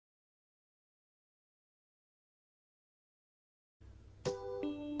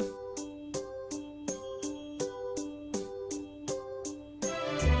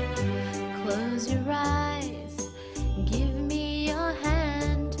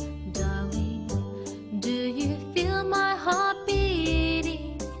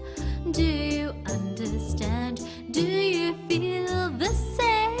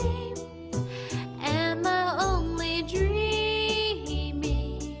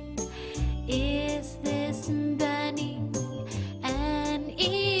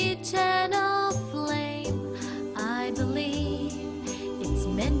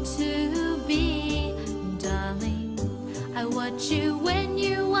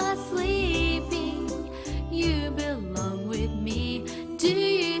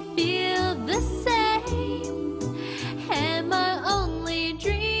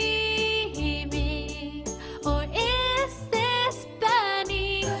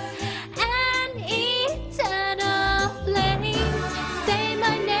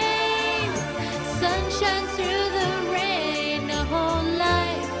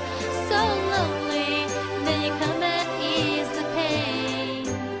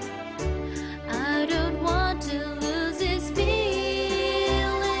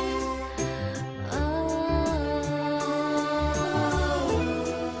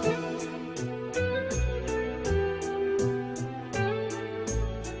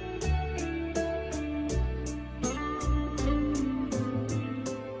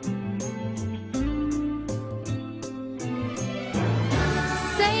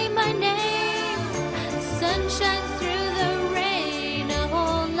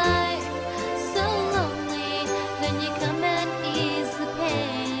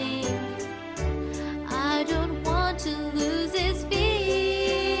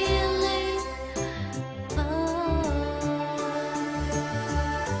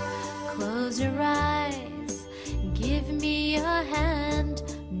your eyes, give me your hand,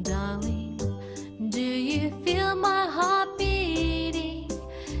 darling. Do you feel my heart beating?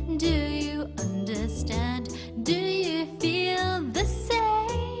 Do you understand? Do you feel the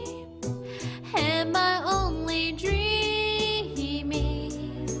same? Am I only dreaming?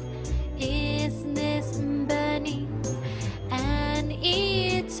 Is this burning an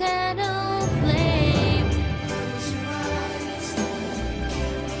eternal flame? Close your eyes,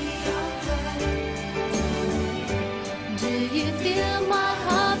 give me your hand. Do you feel my